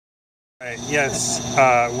Yes,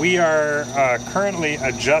 we are currently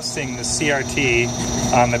adjusting the CRT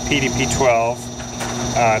on the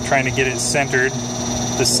PDP-12, trying to get it centered.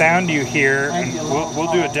 The sound you hear, and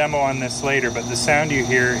we'll do a demo on this later, but the sound you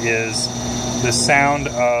hear is the sound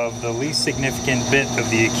of the least significant bit of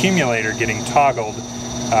the accumulator getting toggled,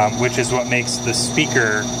 which is what makes the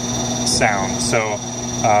speaker sound. So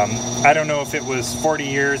I don't know if it was 40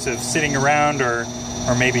 years of sitting around or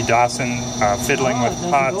maybe Dawson fiddling with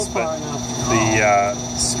pots, but the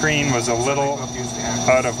screen was a little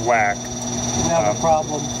out of whack. We have a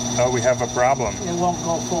problem. Oh, we have a problem. It won't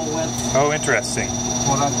go full width. Oh, interesting.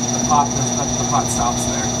 Well, the pot stops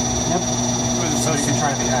there. Yep. So you can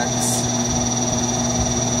try the X.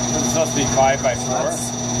 It's supposed to be 5x4?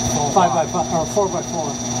 5x5 or 4x4.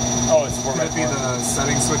 Oh, it's 4x4. Could it be the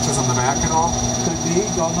setting switches on the back and all? Could be,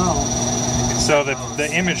 don't know. So the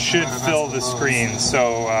image should fill the screen,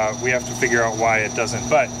 so we have to figure out why it doesn't.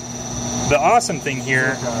 But the awesome thing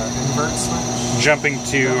here, invert switch? Jumping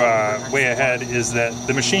to way ahead, is that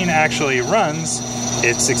the machine actually runs.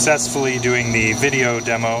 It's successfully doing the video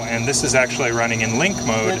demo, and this is actually running in link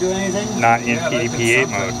mode, not in PDP-8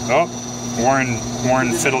 mode. Oh,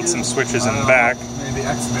 Warren fiddled some switches in the back. Maybe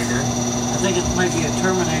X bigger. I think it might be a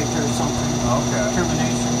terminator or something. Okay.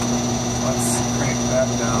 Termination. Let's crank that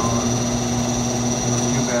down.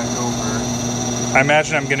 Back over. I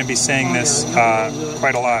imagine I'm going to be saying this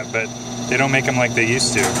quite a lot, but they don't make them like they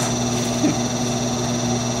used to.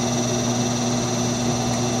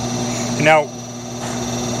 Now,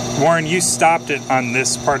 Warren, you stopped it on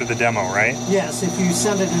this part of the demo, right? Yes, if you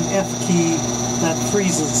send it an F key, that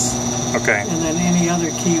freezes. Okay. And then any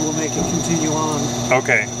other key will make it continue on.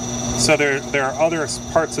 Okay. So there are other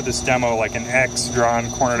parts of this demo, like an X drawn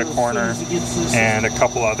corner to corner, and a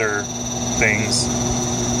couple other things.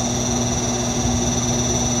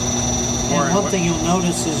 And one thing you'll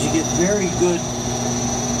notice is you get very good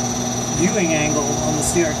viewing angle on the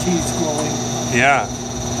CRTs glowing. Yeah.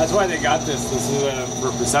 That's why they got this. This is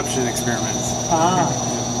for perception experiments. Ah.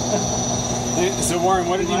 So Warren,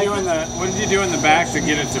 what did you do in the back to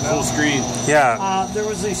get it to full screen? Yeah. There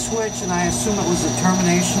was a switch, and I assume it was a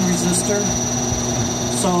termination resistor.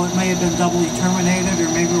 So it may have been doubly terminated, or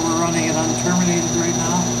maybe we're running it unterminated right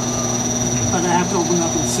now. But I have to open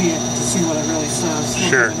up and see it to see what it really says.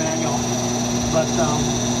 Sure. Look at the manual. But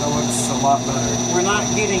that looks a lot better. We're not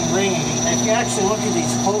getting ringing. If you actually look at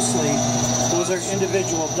these closely, those are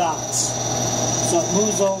individual dots. So it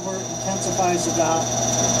moves over, intensifies the dot,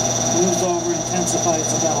 moves over, intensifies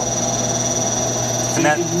the dot. So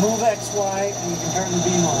you can move X, Y, and you can turn the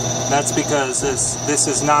beam on. That's because this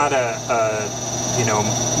is not a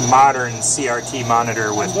modern CRT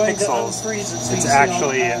monitor with pixels. It's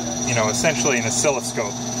actually essentially an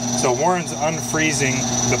oscilloscope. So Warren's unfreezing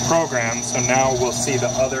the program, so now we'll see the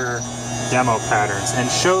other demo patterns.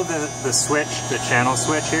 And show the switch, the channel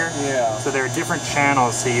switch here. Yeah. So there are different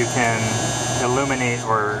channels, so you can illuminate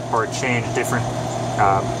or change different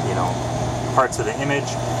parts of the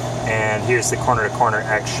image. And here's the corner-to-corner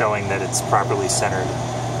X showing that it's properly centered.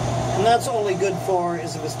 And that's only good for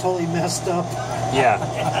is if it's totally messed up. Yeah.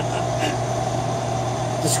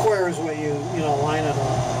 The square is what you line it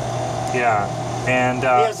on. Yeah. And he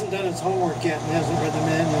hasn't done his homework yet and hasn't read the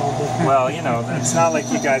manual. But well, it's not like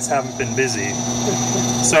you guys haven't been busy.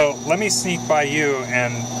 So let me sneak by you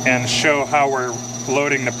and show how we're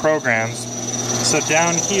loading the programs. So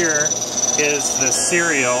down here is the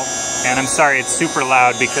serial, and I'm sorry it's super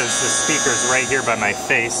loud because the speaker's right here by my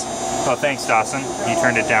face. Oh, thanks, Dawson. You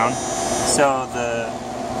turned it down. So the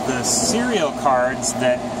serial cards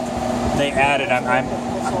that they added,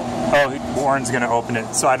 oh, Warren's going to open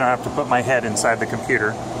it so I don't have to put my head inside the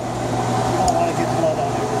computer. I don't want to get blood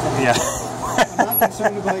on it. Yeah. I'm not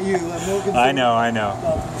concerned about you. I'm more concerned I know. about the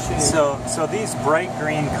machine. So these bright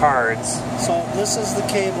green cards. So this is the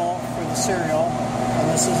cable for the serial, and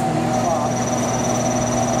this is the new clock.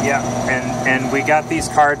 Yeah, and we got these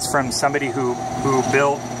cards from somebody who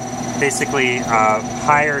built basically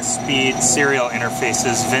higher speed serial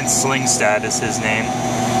interfaces. Vince Slingstad is his name.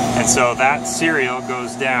 And so that serial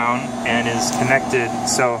goes down and is connected.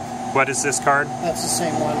 So what is this card? That's the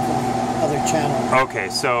same one from the other channel. Okay,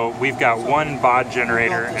 so we've got one baud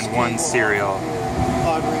generator and one serial.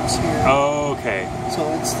 Baud rigs here. Oh, okay.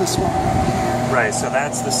 So it's this one. Right, so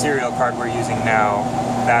that's the serial card we're using now.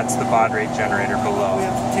 That's the baud rate generator below. We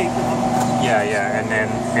have to tape it up. Yeah,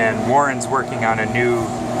 and Warren's working on a new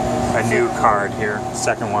card here,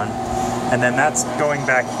 second one. And then that's going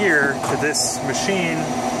back here to this machine,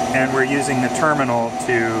 and we're using the terminal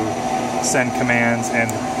to send commands.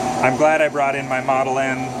 And I'm glad I brought in my Model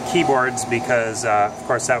N keyboards because, of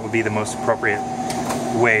course, that would be the most appropriate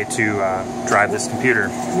way to drive this computer.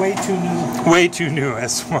 Way too new. Way too new,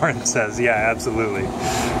 as Warren says. Yeah, absolutely.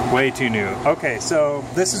 Way too new. Okay, so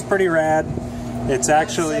this is pretty rad. It's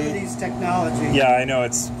actually 70s technology. Yeah, I know,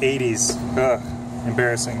 it's 80s. Ugh,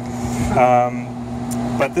 embarrassing.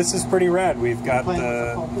 But this is pretty rad. We've got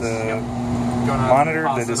the monitor,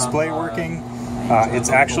 the display working. It's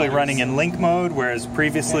actually running in link mode, whereas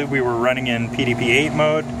previously we were running in PDP-8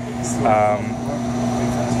 mode.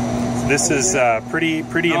 This is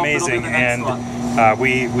pretty amazing, and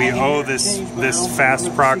we owe this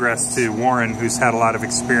fast progress to Warren, who's had a lot of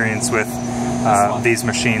experience with these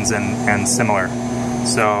machines and similar.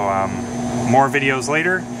 So more videos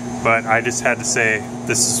later, but I just had to say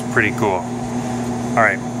this is pretty cool. All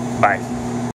right, bye.